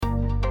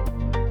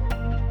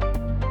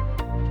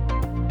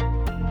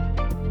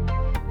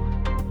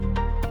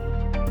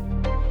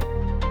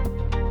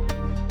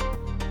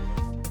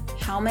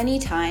many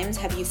times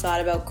have you thought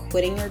about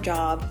quitting your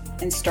job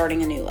and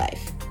starting a new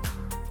life?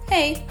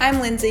 Hey, I'm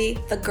Lindsay,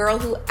 the girl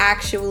who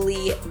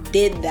actually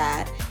did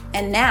that.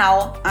 And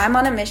now I'm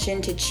on a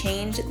mission to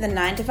change the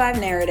 9-to-5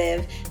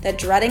 narrative that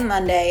dreading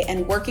Monday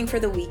and working for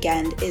the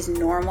weekend is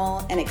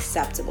normal and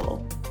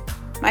acceptable.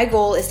 My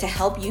goal is to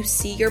help you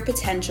see your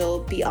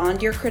potential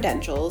beyond your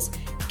credentials,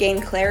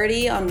 gain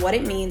clarity on what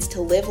it means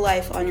to live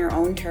life on your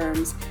own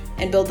terms,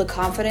 and build the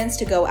confidence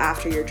to go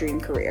after your dream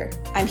career.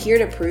 I'm here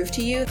to prove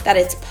to you that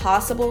it's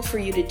possible for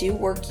you to do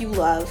work you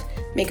love,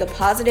 make a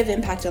positive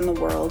impact on the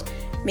world,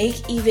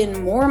 make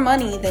even more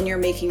money than you're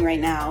making right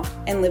now,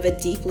 and live a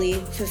deeply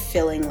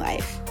fulfilling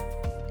life.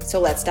 So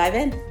let's dive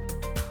in.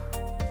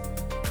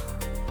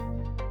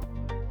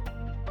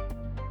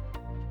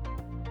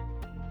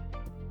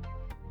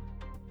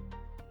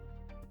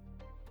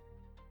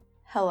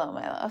 Hello,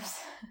 my loves.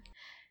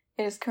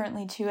 It is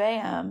currently 2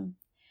 a.m.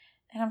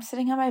 and I'm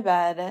sitting on my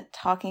bed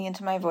talking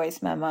into my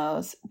voice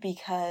memos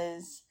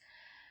because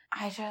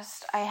I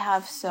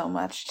have so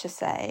much to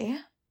say.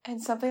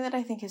 And something that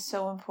I think is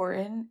so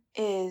important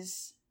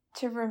is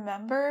to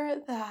remember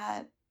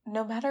that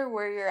no matter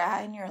where you're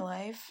at in your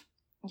life,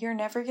 you're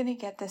never going to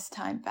get this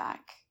time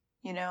back,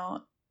 you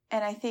know?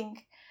 And I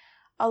think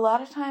a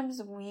lot of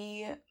times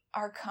we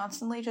are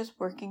constantly just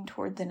working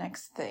toward the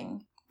next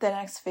thing, the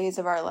next phase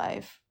of our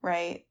life,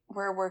 right?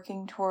 We're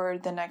working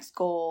toward the next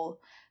goal,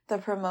 the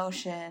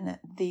promotion,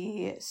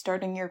 the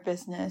starting your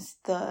business,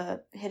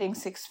 the hitting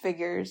 6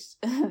 figures,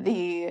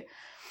 the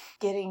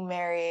getting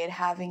married,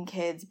 having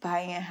kids,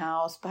 buying a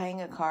house,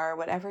 buying a car,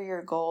 whatever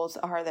your goals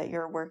are that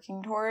you're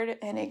working toward.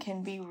 And it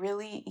can be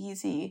really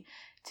easy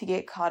to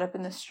get caught up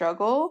in the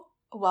struggle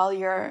while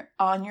you're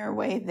on your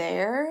way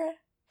there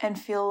and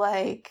feel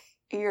like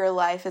your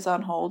life is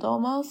on hold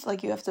almost,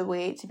 like you have to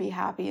wait to be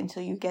happy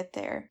until you get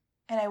there.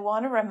 And I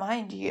want to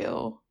remind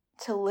you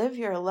to live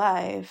your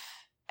life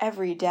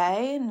every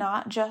day,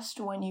 not just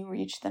when you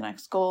reach the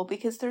next goal,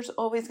 because there's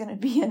always going to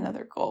be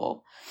another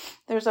goal.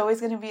 There's always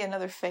going to be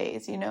another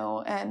phase, you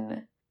know,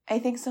 and I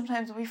think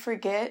sometimes we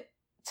forget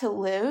to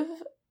live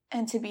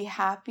and to be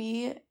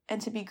happy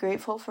and to be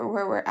grateful for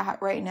where we're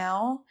at right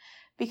now,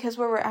 because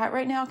where we're at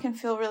right now can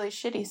feel really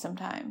shitty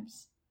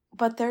sometimes.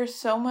 But there's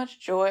so much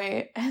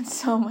joy and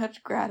so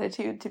much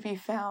gratitude to be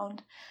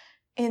found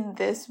in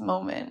this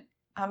moment.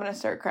 I'm going to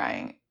start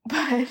crying,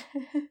 but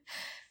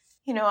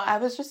you know, I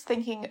was just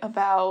thinking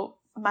about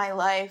my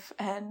life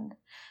and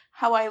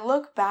how I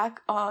look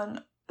back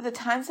on the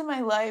times in my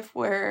life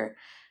where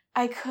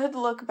I could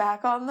look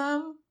back on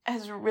them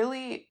as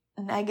really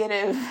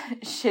negative,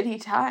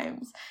 shitty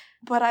times.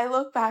 But I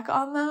look back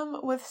on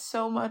them with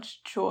so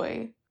much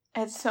joy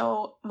and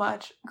so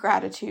much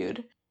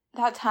gratitude.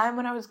 That time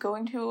when I was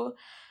going to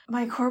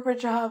my corporate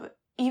job,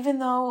 even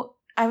though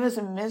I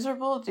was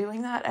miserable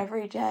doing that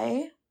every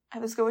day, I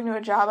was going to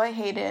a job I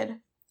hated.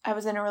 I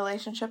was in a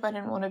relationship I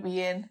didn't want to be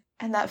in.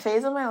 And that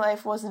phase of my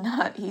life was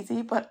not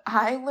easy, but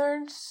I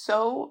learned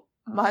so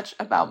much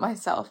about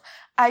myself.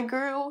 I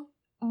grew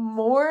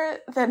more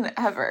than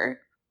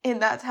ever in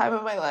that time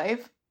of my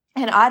life.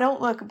 And I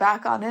don't look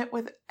back on it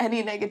with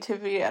any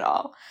negativity at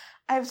all.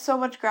 I have so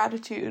much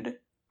gratitude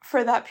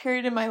for that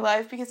period in my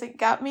life because it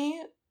got me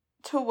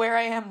to where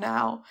I am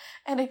now.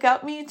 And it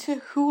got me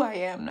to who I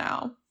am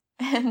now.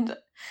 And,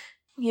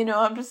 you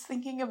know, I'm just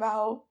thinking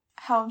about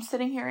how I'm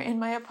sitting here in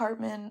my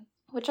apartment,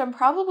 which I'm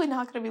probably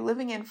not going to be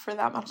living in for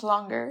that much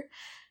longer.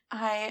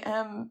 I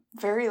am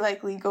very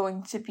likely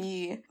going to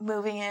be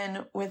moving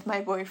in with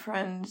my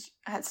boyfriend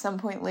at some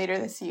point later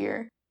this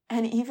year.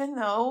 And even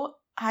though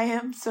I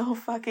am so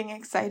fucking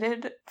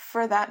excited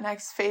for that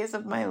next phase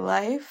of my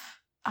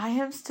life, I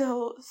am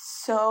still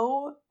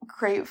so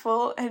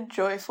grateful and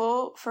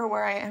joyful for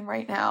where I am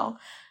right now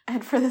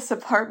and for this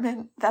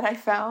apartment that I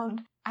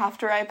found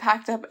after I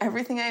packed up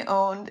everything I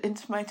owned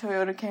into my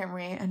Toyota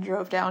Camry and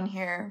drove down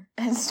here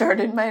and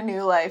started my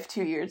new life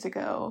 2 years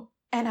ago.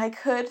 And I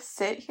could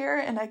sit here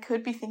and I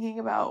could be thinking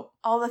about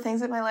all the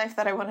things in my life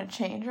that I want to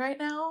change right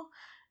now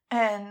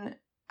and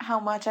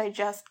how much I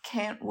just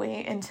can't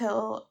wait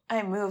until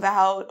I move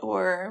out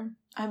or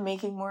I'm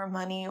making more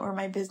money or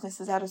my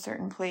business is at a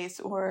certain place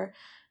or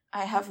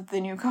I have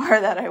the new car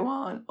that I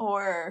want.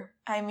 Or,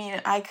 I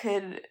mean, I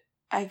could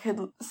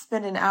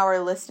spend an hour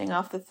listing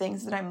off the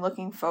things that I'm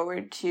looking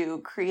forward to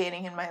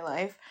creating in my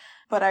life,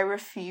 but I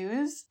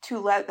refuse to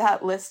let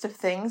that list of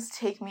things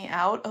take me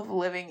out of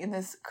living in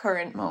this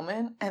current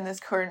moment and this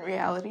current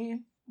reality,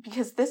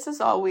 because this is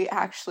all we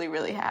actually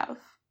really have.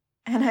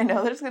 And I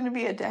know there's going to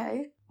be a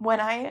day when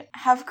I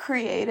have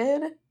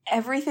created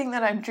everything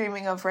that I'm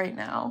dreaming of right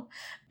now,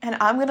 and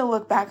I'm going to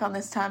look back on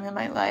this time in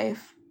my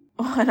life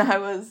when I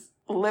was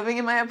living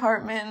in my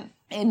apartment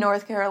in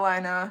North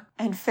Carolina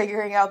and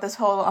figuring out this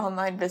whole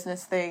online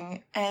business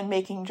thing and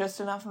making just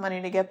enough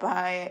money to get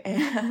by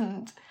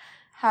and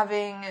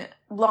having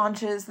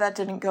launches that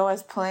didn't go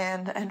as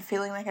planned and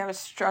feeling like I was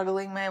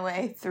struggling my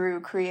way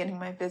through creating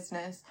my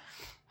business.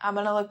 I'm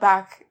going to look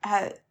back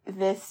at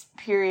this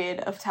period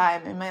of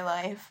time in my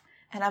life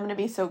And I'm going to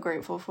be so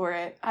grateful for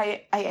it.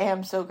 I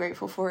am so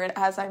grateful for it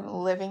as I'm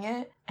living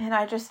it. And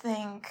I just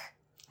think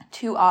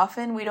too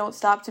often we don't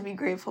stop to be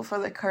grateful for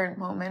the current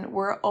moment.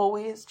 We're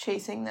always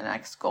chasing the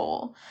next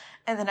goal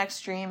and the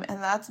next dream,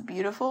 and that's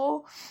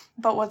beautiful.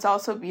 But what's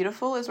also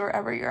beautiful is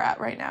wherever you're at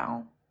right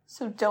now.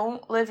 So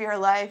don't live your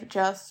life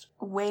just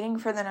waiting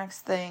for the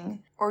next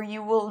thing, or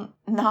you will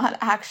not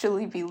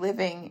actually be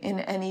living in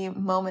any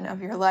moment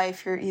of your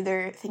life. You're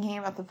either thinking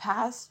about the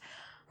past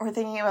or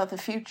thinking about the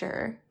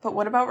future. But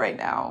what about right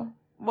now?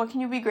 What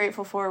can you be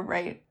grateful for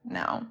right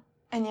now?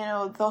 And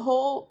the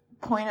whole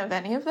point of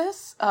any of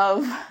this,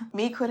 of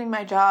me quitting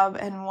my job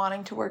and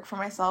wanting to work for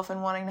myself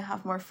and wanting to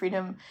have more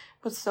freedom,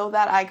 was so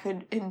that I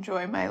could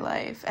enjoy my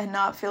life and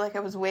not feel like I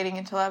was waiting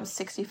until I was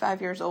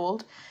 65 years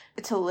old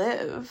to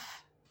live.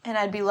 And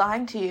I'd be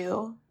lying to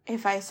you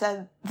if I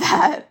said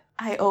that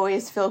I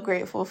always feel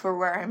grateful for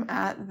where I'm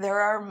at. There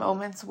are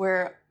moments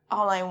where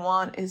all I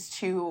want is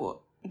to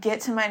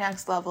get to my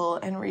next level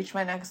and reach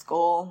my next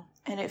goal,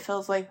 and it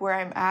feels like where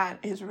I'm at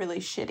is really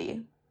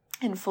shitty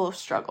and full of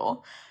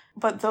struggle.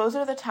 But those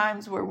are the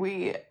times where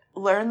we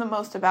learn the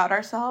most about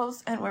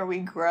ourselves and where we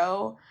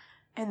grow,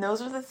 and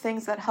those are the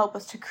things that help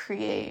us to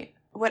create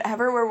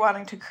whatever we're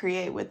wanting to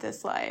create with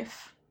this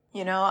life.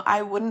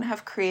 I wouldn't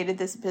have created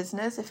this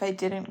business if I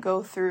didn't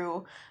go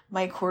through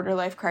my quarter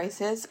life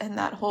crisis and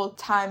that whole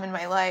time in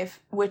my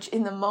life, which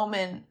in the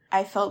moment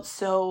I felt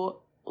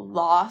so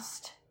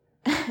lost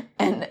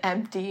and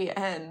empty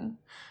and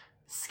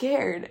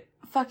scared,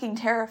 fucking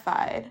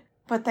terrified.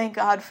 But thank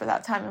God for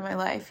that time in my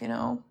life,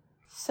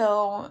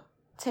 So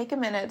take a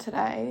minute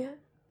today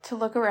to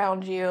look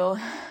around you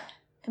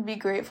and be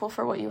grateful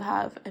for what you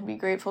have and be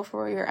grateful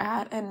for where you're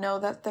at, and know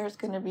that there's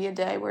going to be a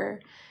day where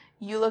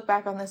you look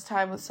back on this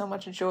time with so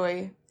much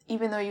joy,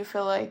 even though you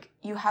feel like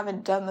you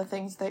haven't done the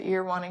things that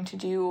you're wanting to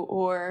do,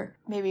 or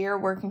maybe you're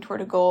working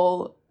toward a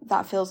goal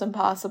that feels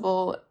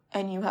impossible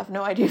and you have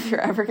no idea if you're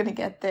ever going to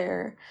get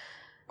there.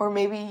 Or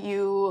maybe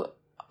you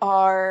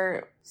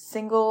are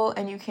single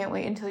and you can't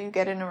wait until you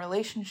get in a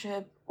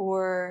relationship,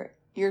 or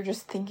you're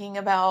just thinking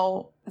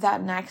about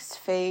that next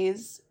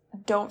phase.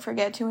 Don't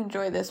forget to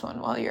enjoy this one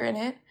while you're in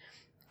it,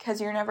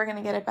 because you're never going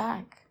to get it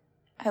back.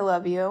 I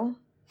love you.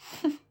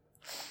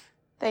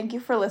 Thank you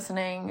for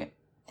listening.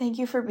 Thank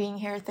you for being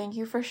here. Thank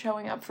you for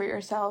showing up for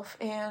yourself.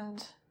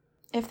 And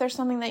if there's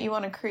something that you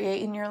want to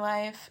create in your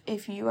life,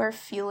 if you are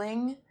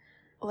feeling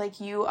like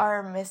you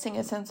are missing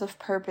a sense of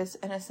purpose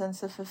and a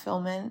sense of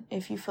fulfillment,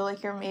 if you feel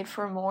like you're made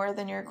for more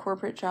than your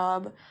corporate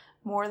job,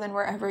 more than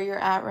wherever you're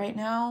at right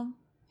now,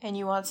 and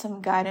you want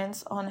some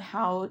guidance on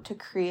how to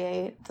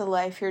create the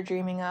life you're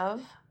dreaming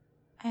of,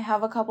 I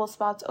have a couple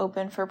spots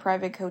open for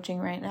private coaching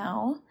right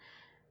now.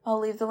 I'll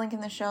leave the link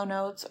in the show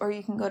notes, or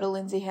you can go to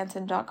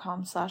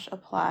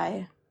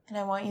lindsayhanson.com/apply. And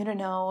I want you to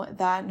know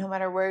that no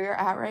matter where you're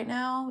at right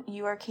now,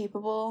 you are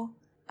capable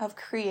of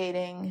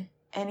creating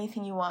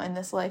anything you want in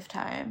this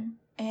lifetime.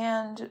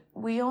 And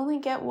we only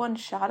get one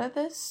shot at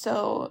this,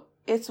 so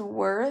it's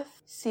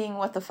worth seeing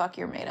what the fuck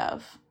you're made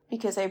of.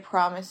 Because I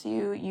promise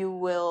you, you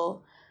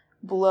will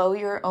blow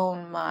your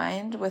own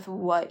mind with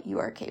what you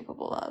are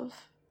capable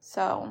of.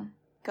 So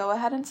go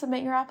ahead and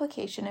submit your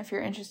application if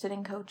you're interested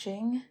in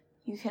coaching.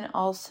 You can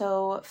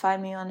also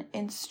find me on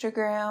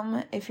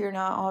Instagram if you're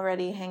not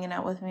already hanging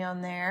out with me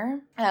on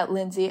there, at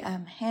Lindsay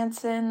M.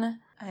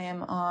 Hanson. I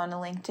am on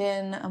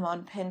LinkedIn. I'm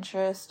on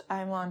Pinterest.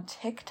 I'm on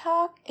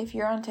TikTok. If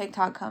you're on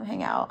TikTok, come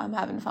hang out. I'm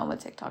having fun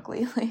with TikTok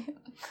lately.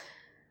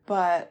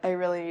 But I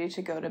really need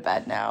to go to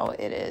bed now.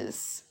 It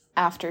is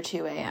after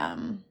 2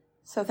 a.m.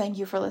 So thank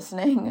you for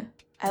listening.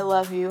 I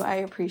love you. I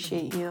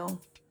appreciate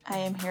you. I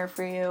am here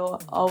for you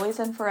always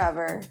and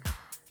forever.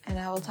 And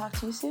I will talk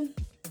to you soon.